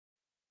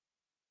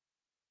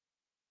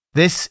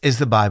This is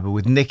the Bible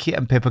with Nicky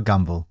and Pippa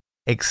Gumbel,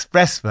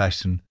 Express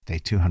version, day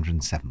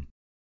 207.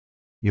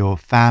 Your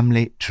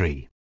family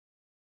tree.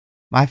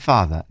 My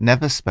father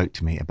never spoke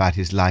to me about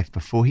his life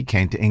before he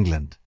came to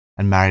England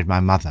and married my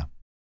mother.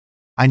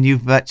 I knew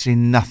virtually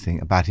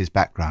nothing about his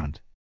background.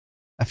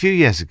 A few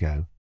years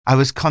ago, I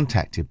was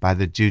contacted by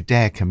the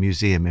Judaica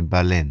Museum in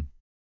Berlin.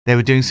 They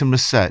were doing some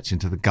research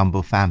into the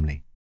Gumbel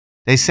family.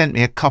 They sent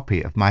me a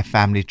copy of my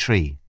family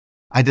tree.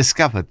 I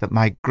discovered that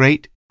my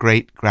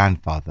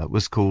great-great-grandfather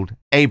was called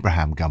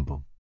Abraham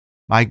Gumbel.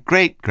 My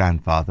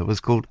great-grandfather was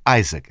called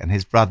Isaac and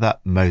his brother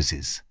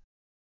Moses.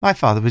 My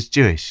father was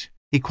Jewish.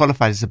 He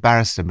qualified as a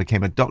barrister and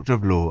became a doctor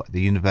of law at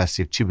the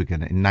University of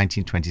Tübingen in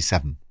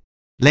 1927.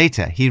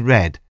 Later, he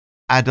read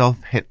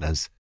Adolf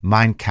Hitler's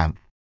Mein Kampf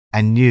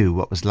and knew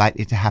what was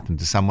likely to happen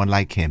to someone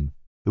like him,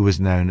 who was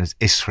known as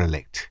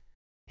Israelite.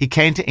 He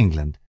came to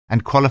England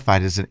and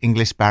qualified as an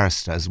English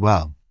barrister as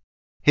well.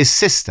 His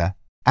sister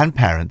and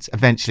parents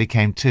eventually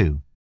came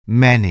too.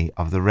 Many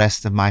of the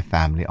rest of my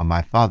family on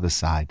my father's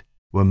side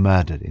were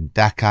murdered in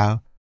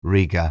Dachau,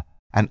 Riga,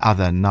 and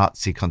other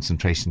Nazi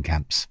concentration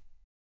camps.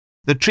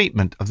 The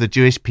treatment of the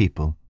Jewish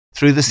people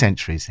through the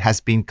centuries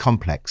has been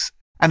complex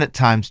and at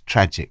times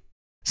tragic.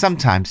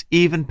 Sometimes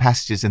even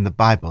passages in the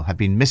Bible have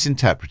been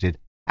misinterpreted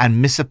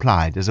and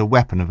misapplied as a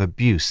weapon of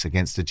abuse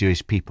against the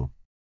Jewish people.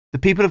 The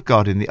people of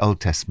God in the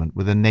Old Testament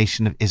were the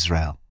nation of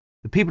Israel.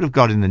 The people of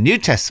God in the New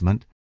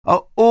Testament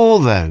are all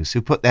those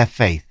who put their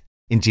faith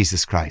in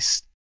Jesus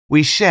Christ.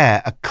 We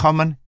share a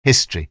common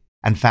history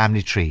and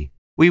family tree.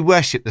 We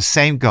worship the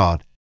same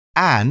God,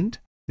 and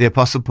the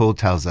Apostle Paul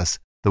tells us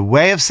the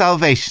way of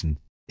salvation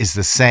is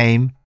the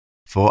same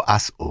for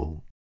us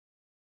all.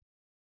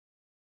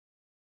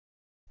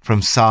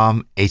 From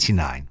Psalm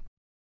 89.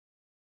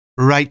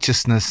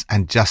 Righteousness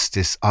and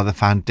justice are the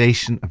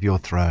foundation of your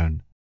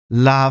throne.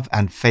 Love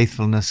and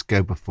faithfulness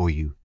go before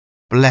you.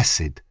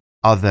 Blessed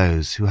are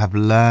those who have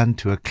learned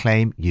to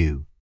acclaim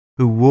you,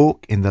 who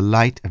walk in the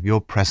light of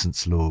your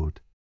presence, Lord.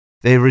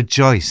 They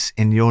rejoice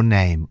in your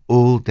name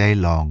all day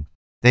long.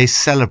 They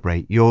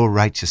celebrate your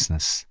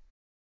righteousness.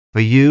 For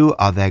you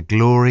are their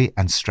glory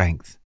and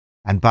strength,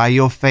 and by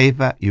your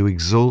favor you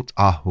exalt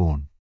our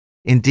horn.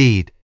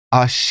 Indeed,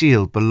 our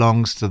shield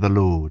belongs to the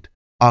Lord,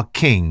 our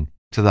King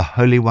to the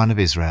Holy One of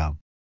Israel.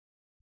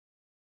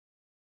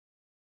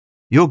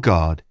 Your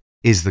God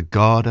is the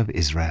God of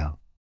Israel.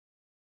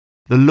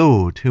 The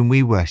Lord whom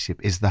we worship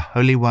is the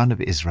Holy One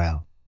of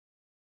Israel.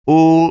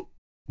 All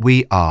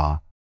we are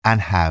and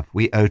have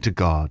we owe to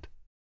God,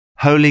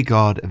 Holy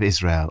God of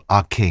Israel,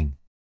 our King.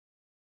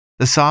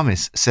 The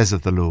psalmist says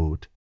of the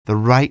Lord, the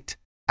right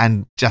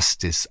and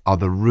justice are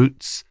the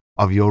roots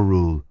of your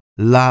rule.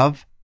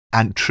 Love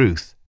and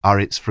truth are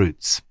its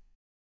fruits.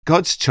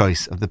 God's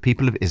choice of the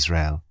people of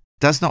Israel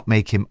does not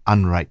make him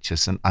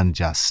unrighteous and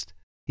unjust.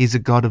 He's a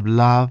God of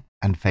love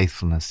and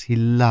faithfulness. He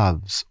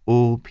loves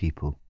all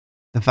people.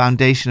 The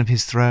foundation of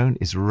his throne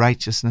is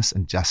righteousness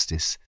and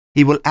justice.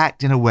 He will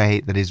act in a way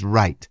that is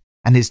right,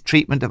 and his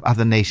treatment of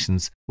other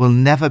nations will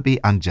never be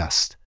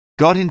unjust.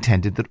 God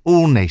intended that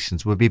all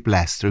nations would be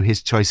blessed through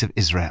his choice of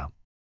Israel.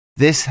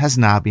 This has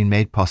now been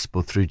made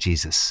possible through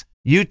Jesus.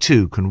 You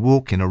too can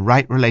walk in a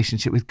right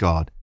relationship with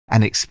God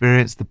and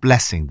experience the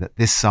blessing that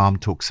this psalm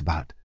talks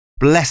about.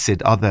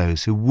 Blessed are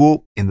those who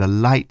walk in the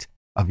light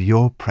of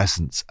your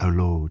presence, O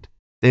Lord.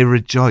 They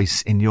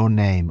rejoice in your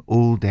name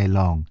all day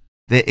long.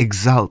 They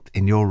exult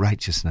in your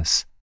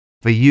righteousness,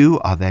 for you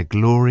are their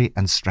glory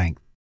and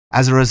strength.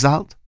 As a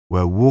result,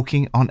 we're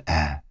walking on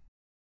air.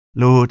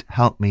 Lord,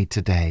 help me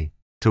today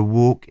to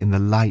walk in the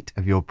light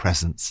of your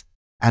presence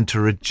and to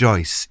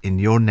rejoice in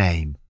your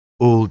name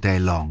all day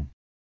long.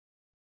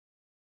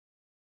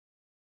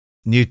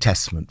 New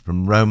Testament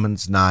from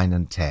Romans 9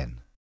 and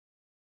 10.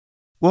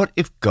 What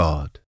if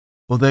God,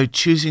 although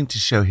choosing to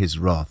show his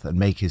wrath and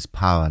make his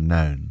power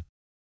known,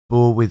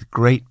 bore with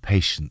great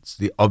patience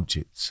the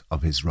objects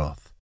of his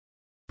wrath,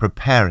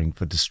 preparing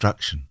for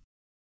destruction?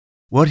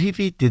 What if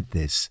he did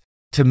this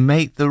to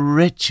make the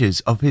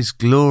riches of his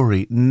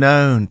glory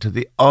known to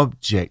the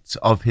objects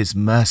of his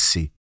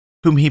mercy,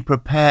 whom he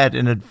prepared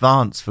in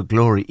advance for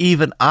glory,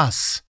 even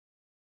us,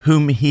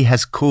 whom he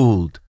has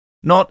called,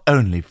 not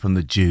only from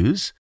the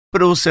Jews,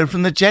 but also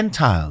from the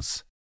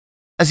Gentiles?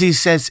 As he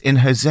says in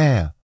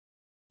Hosea,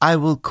 I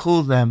will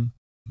call them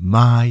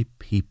my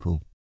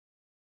people,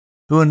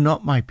 who are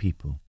not my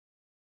people.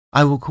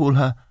 I will call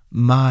her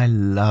my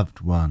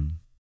loved one,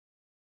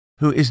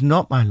 who is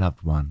not my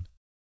loved one.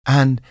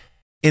 And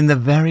in the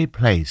very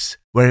place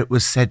where it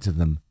was said to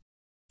them,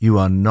 you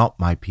are not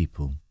my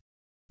people,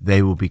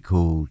 they will be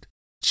called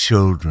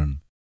children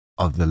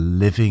of the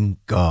living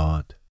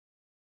God.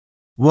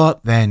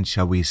 What then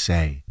shall we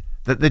say?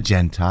 That the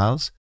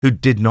Gentiles, who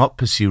did not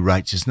pursue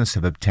righteousness,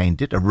 have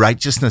obtained it, a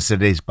righteousness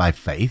that is by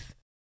faith,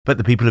 but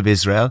the people of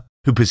Israel,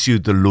 who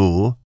pursued the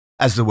law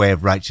as the way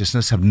of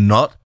righteousness, have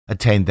not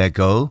attained their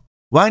goal?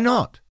 Why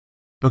not?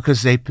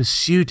 Because they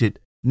pursued it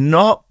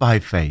not by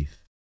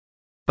faith,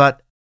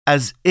 but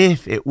as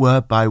if it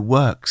were by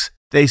works.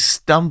 They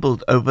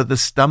stumbled over the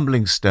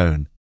stumbling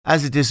stone.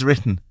 As it is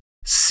written,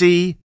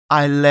 see,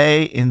 I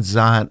lay in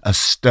Zion a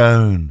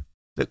stone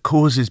that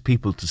causes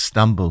people to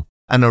stumble,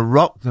 and a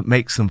rock that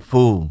makes them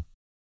fall.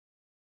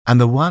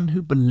 And the one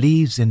who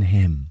believes in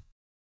him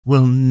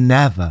will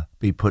never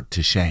be put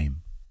to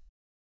shame.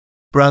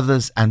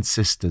 Brothers and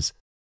sisters,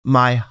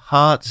 my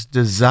heart's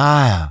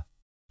desire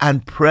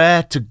and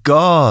prayer to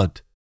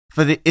God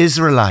for the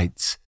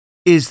Israelites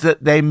is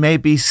that they may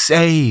be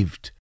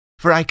saved.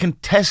 For I can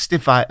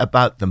testify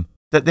about them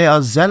that they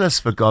are zealous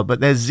for God,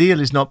 but their zeal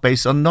is not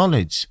based on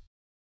knowledge.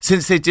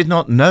 Since they did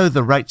not know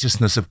the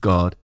righteousness of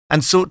God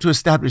and sought to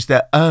establish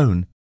their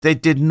own, they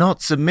did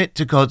not submit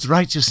to God's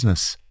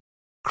righteousness.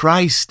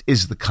 Christ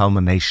is the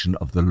culmination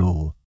of the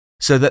law,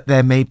 so that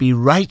there may be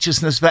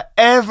righteousness for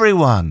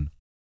everyone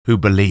who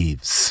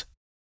believes.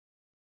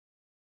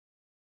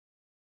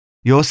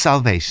 Your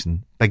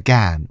salvation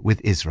began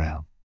with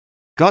Israel.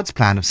 God's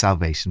plan of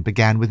salvation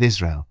began with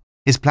Israel.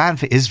 His plan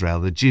for Israel,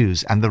 the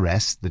Jews, and the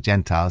rest, the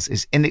Gentiles,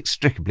 is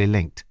inextricably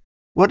linked.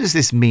 What does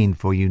this mean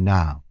for you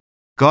now?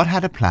 God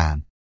had a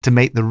plan to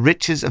make the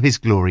riches of his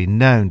glory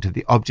known to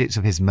the objects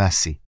of his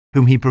mercy,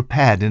 whom he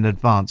prepared in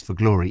advance for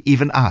glory,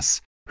 even us,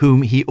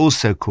 whom he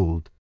also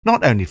called,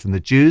 not only from the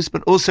Jews,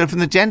 but also from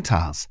the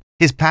Gentiles.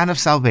 His plan of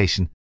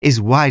salvation is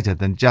wider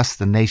than just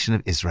the nation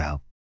of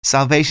Israel.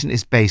 Salvation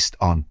is based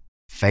on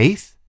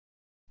faith,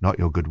 not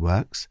your good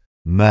works,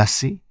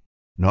 mercy,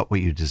 not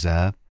what you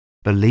deserve,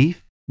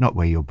 belief, not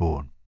where you're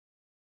born.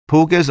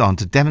 Paul goes on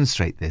to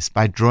demonstrate this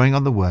by drawing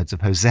on the words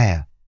of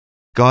Hosea.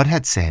 God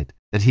had said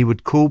that he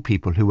would call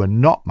people who were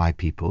not my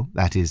people,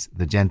 that is,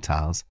 the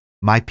Gentiles,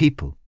 my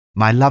people,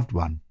 my loved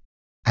one,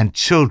 and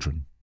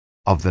children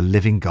of the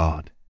living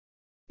God.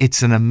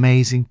 It's an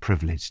amazing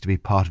privilege to be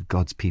part of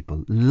God's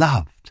people,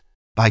 loved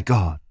by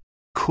God,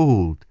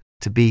 called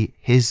to be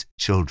his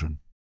children,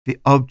 the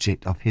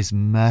object of his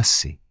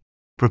mercy,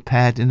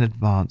 prepared in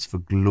advance for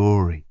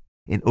glory,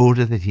 in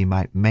order that he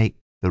might make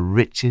the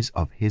riches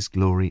of his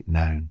glory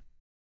known.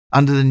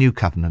 Under the new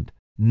covenant,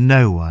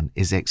 no one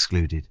is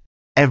excluded.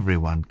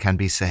 Everyone can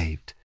be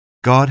saved.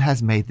 God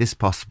has made this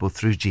possible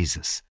through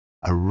Jesus,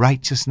 a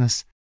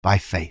righteousness by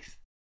faith.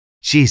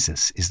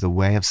 Jesus is the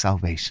way of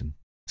salvation.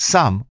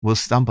 Some will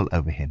stumble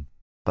over him,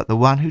 but the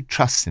one who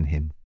trusts in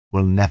him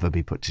will never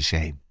be put to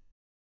shame.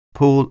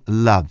 Paul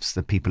loves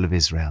the people of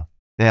Israel.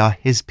 They are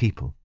his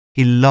people.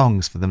 He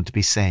longs for them to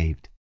be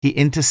saved. He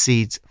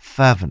intercedes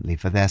fervently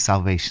for their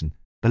salvation.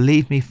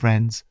 Believe me,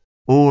 friends,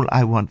 all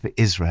I want for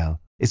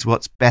Israel is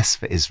what's best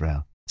for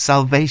Israel.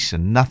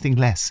 Salvation, nothing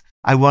less.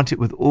 I want it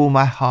with all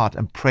my heart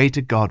and pray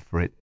to God for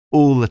it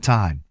all the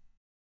time.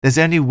 There's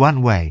only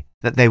one way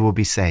that they will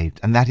be saved,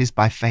 and that is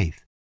by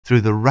faith,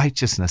 through the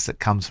righteousness that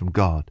comes from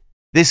God.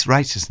 This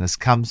righteousness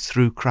comes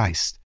through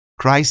Christ.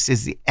 Christ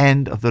is the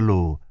end of the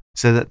law,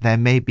 so that there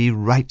may be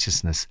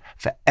righteousness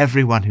for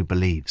everyone who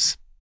believes.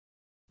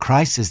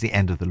 Christ is the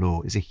end of the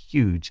law is a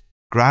huge,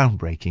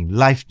 groundbreaking,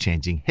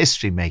 life-changing,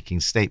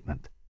 history-making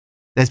statement.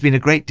 There's been a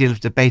great deal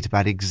of debate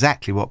about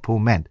exactly what Paul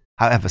meant.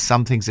 However,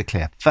 some things are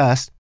clear.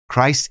 First,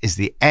 Christ is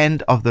the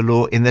end of the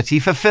law in that he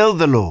fulfilled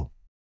the law.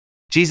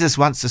 Jesus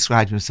once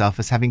described himself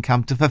as having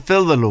come to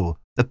fulfill the law.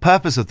 The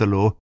purpose of the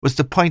law was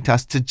to point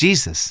us to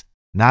Jesus.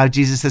 Now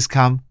Jesus has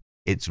come.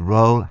 Its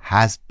role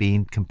has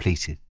been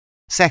completed.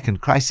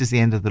 Second, Christ is the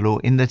end of the law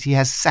in that he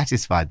has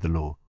satisfied the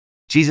law.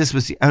 Jesus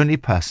was the only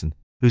person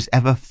who's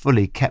ever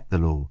fully kept the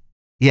law.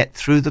 Yet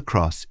through the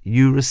cross,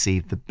 you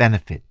receive the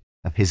benefit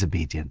of his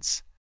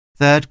obedience.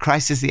 Third,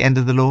 Christ is the end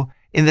of the law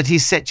in that he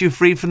set you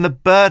free from the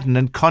burden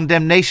and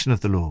condemnation of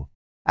the law.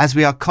 As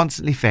we are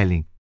constantly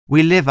failing,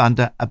 we live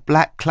under a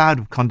black cloud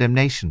of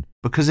condemnation.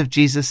 Because of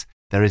Jesus,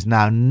 there is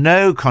now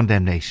no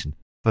condemnation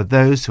for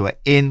those who are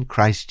in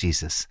Christ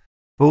Jesus.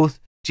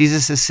 Fourth,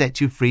 Jesus has set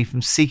you free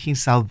from seeking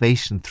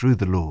salvation through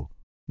the law.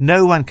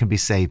 No one can be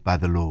saved by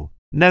the law.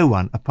 No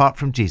one, apart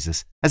from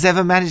Jesus, has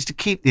ever managed to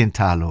keep the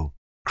entire law.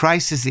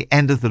 Christ is the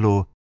end of the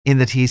law in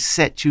that he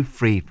set you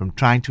free from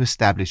trying to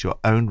establish your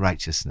own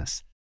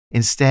righteousness.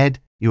 Instead,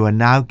 you are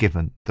now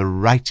given the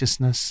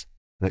righteousness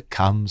that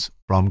comes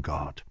from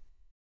God.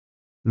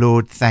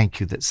 Lord, thank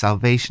you that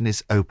salvation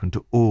is open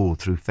to all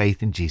through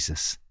faith in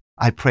Jesus.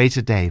 I pray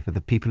today for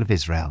the people of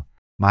Israel.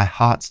 My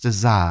heart's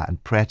desire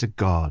and prayer to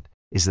God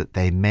is that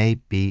they may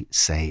be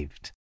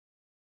saved.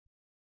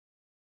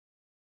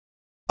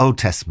 Old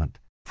Testament,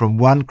 from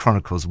 1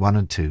 Chronicles 1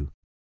 and 2.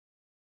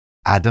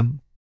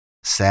 Adam,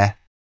 Seth,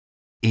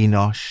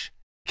 Enosh,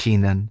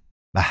 Kenan,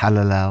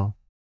 Mahalalel,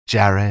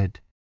 Jared,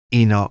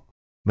 Enoch,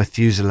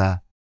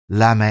 Methuselah,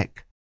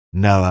 Lamech,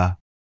 Noah.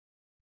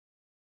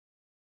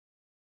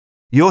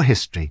 Your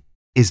history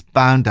is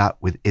bound up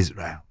with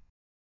Israel.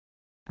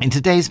 In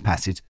today's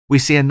passage, we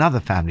see another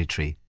family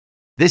tree.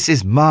 This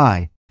is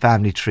my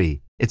family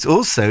tree. It's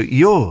also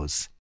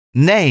yours.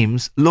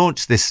 Names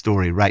launch this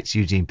story, writes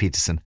Eugene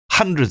Peterson.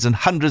 Hundreds and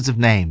hundreds of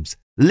names,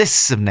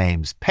 lists of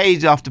names,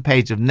 page after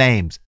page of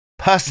names,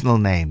 personal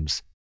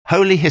names.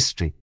 Holy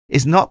history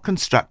is not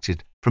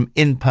constructed from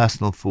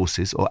impersonal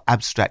forces or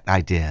abstract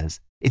ideas.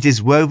 It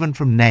is woven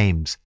from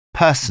names,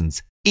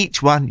 persons,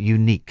 each one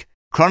unique.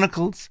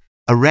 Chronicles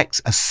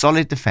erects a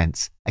solid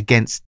defense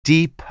against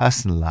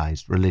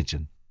depersonalized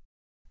religion.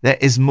 There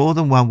is more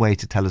than one way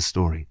to tell a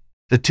story.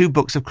 The two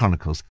books of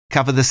Chronicles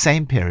cover the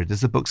same period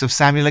as the books of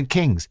Samuel and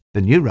Kings. The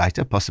new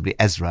writer, possibly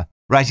Ezra,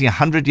 writing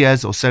 100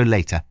 years or so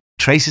later,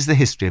 traces the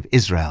history of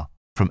Israel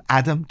from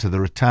Adam to the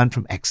return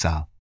from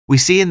exile. We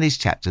see in these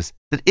chapters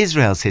that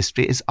Israel's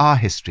history is our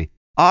history.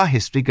 Our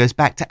history goes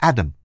back to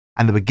Adam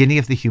and the beginning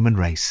of the human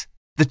race.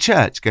 The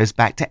church goes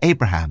back to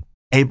Abraham.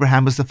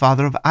 Abraham was the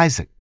father of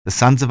Isaac, the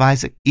sons of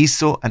Isaac,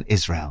 Esau and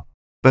Israel.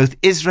 Both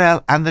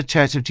Israel and the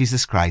Church of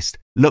Jesus Christ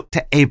look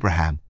to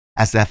Abraham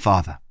as their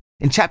father.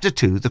 In chapter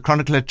 2, the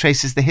chronicler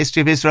traces the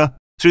history of Israel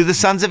through the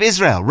sons of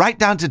Israel, right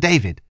down to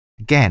David.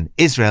 Again,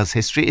 Israel's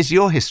history is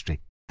your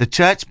history. The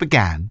church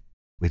began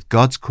with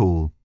God's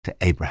call to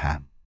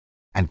Abraham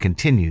and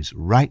continues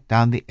right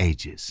down the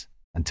ages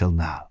until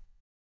now.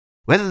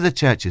 Whether the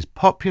church is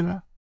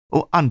popular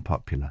or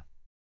unpopular,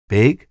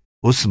 big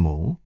or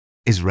small,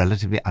 is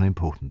relatively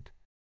unimportant.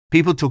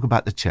 People talk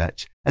about the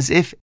church as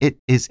if it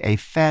is a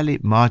fairly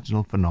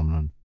marginal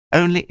phenomenon,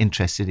 only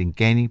interested in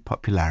gaining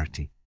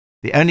popularity.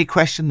 The only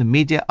question the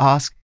media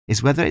ask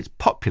is whether it's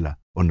popular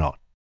or not.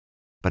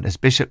 But as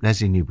Bishop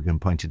Leslie Newbigin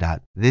pointed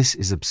out, this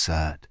is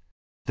absurd.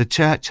 The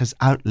church has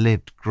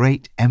outlived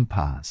great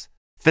empires,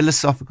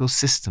 philosophical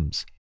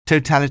systems,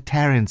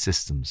 totalitarian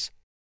systems.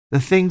 The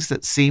things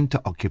that seem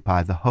to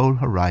occupy the whole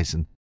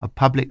horizon of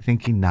public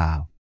thinking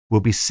now will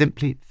be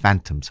simply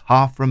phantoms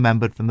half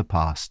remembered from the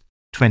past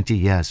 20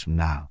 years from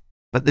now.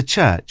 But the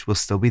church will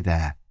still be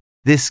there.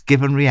 This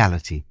given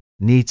reality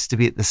needs to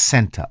be at the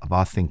center of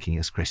our thinking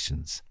as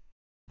Christians.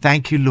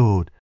 Thank you,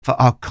 Lord, for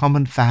our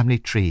common family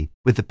tree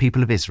with the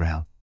people of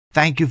Israel.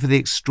 Thank you for the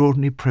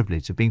extraordinary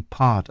privilege of being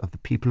part of the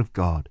people of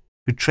God,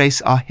 who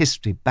trace our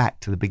history back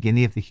to the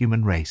beginning of the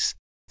human race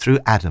through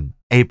Adam,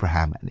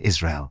 Abraham, and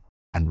Israel,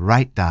 and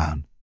right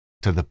down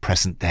to the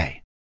present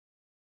day.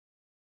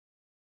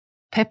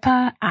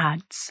 Pippa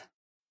adds,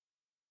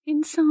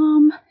 in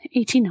Psalm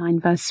 89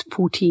 verse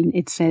 14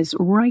 it says,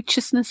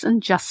 "Righteousness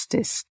and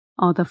justice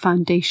are the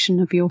foundation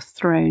of your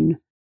throne.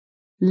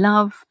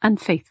 Love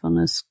and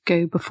faithfulness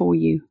go before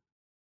you."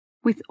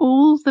 With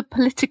all the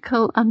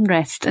political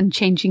unrest and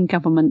changing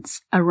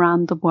governments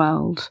around the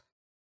world,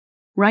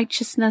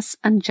 righteousness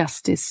and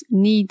justice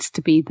needs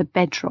to be the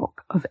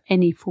bedrock of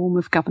any form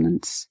of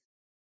governance.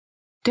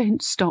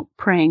 Don't stop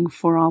praying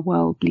for our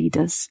world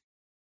leaders.